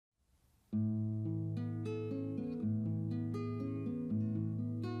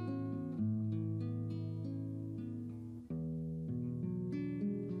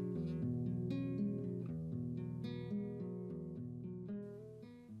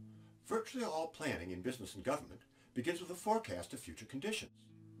Virtually all planning in business and government begins with a forecast of future conditions.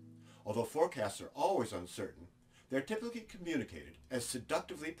 Although forecasts are always uncertain, they are typically communicated as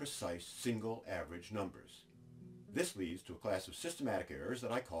seductively precise single average numbers. This leads to a class of systematic errors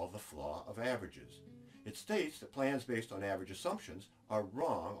that I call the flaw of averages. It states that plans based on average assumptions are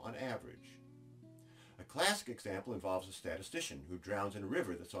wrong on average. A classic example involves a statistician who drowns in a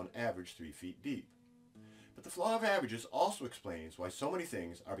river that's on average 3 feet deep. But the flaw of averages also explains why so many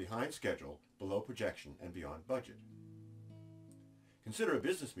things are behind schedule, below projection, and beyond budget. Consider a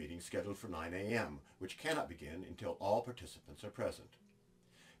business meeting scheduled for 9 a.m., which cannot begin until all participants are present.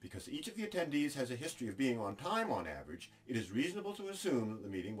 Because each of the attendees has a history of being on time on average, it is reasonable to assume that the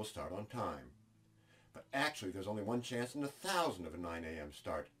meeting will start on time. But actually, there's only one chance in 1,000 of a 9 a.m.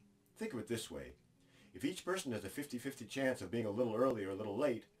 start. Think of it this way. If each person has a 50-50 chance of being a little early or a little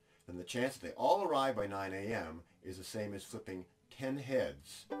late, then the chance that they all arrive by 9 a.m. is the same as flipping 10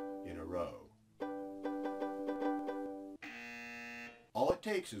 heads in a row. All it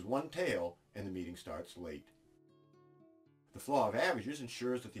takes is one tail, and the meeting starts late. The flaw of averages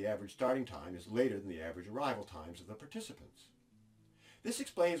ensures that the average starting time is later than the average arrival times of the participants. This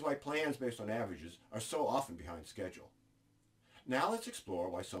explains why plans based on averages are so often behind schedule. Now let's explore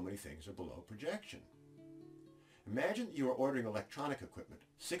why so many things are below projection. Imagine that you are ordering electronic equipment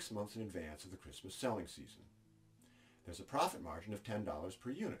 6 months in advance of the Christmas selling season. There's a profit margin of $10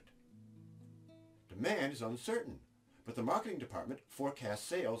 per unit. Demand is uncertain, but the marketing department forecasts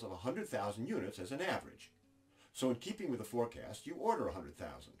sales of 100,000 units as an average. So in keeping with the forecast, you order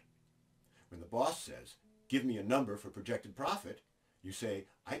 100,000. When the boss says, "Give me a number for projected profit," you say,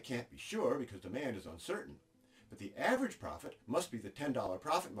 "I can't be sure because demand is uncertain. But the average profit must be the $10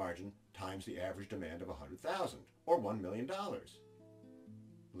 profit margin times the average demand of 100,000, or $1 million.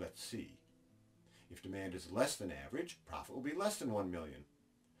 Let's see. If demand is less than average, profit will be less than 1 million.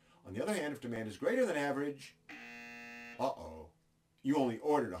 On the other hand, if demand is greater than average, you only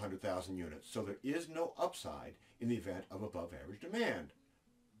ordered 100,000 units, so there is no upside in the event of above average demand.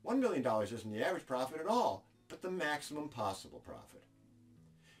 $1 million isn't the average profit at all, but the maximum possible profit.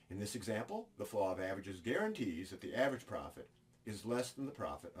 In this example, the flaw of averages guarantees that the average profit is less than the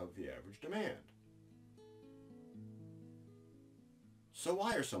profit of the average demand. So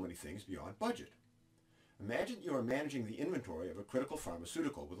why are so many things beyond budget? Imagine you are managing the inventory of a critical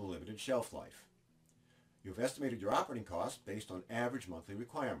pharmaceutical with a limited shelf life. You have estimated your operating costs based on average monthly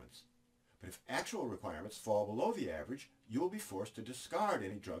requirements. But if actual requirements fall below the average, you will be forced to discard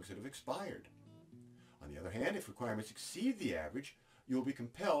any drugs that have expired. On the other hand, if requirements exceed the average, you will be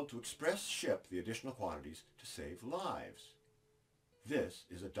compelled to express ship the additional quantities to save lives. This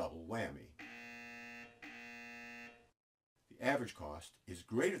is a double whammy. The average cost is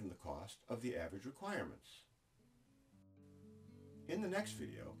greater than the cost of the average requirements. In the next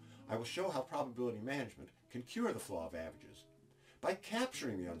video, I will show how probability management can cure the flaw of averages by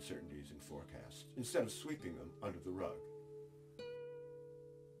capturing the uncertainties in forecasts instead of sweeping them under the rug.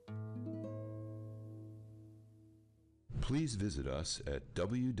 Please visit us at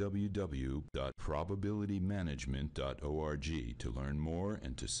www.probabilitymanagement.org to learn more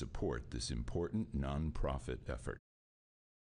and to support this important nonprofit effort.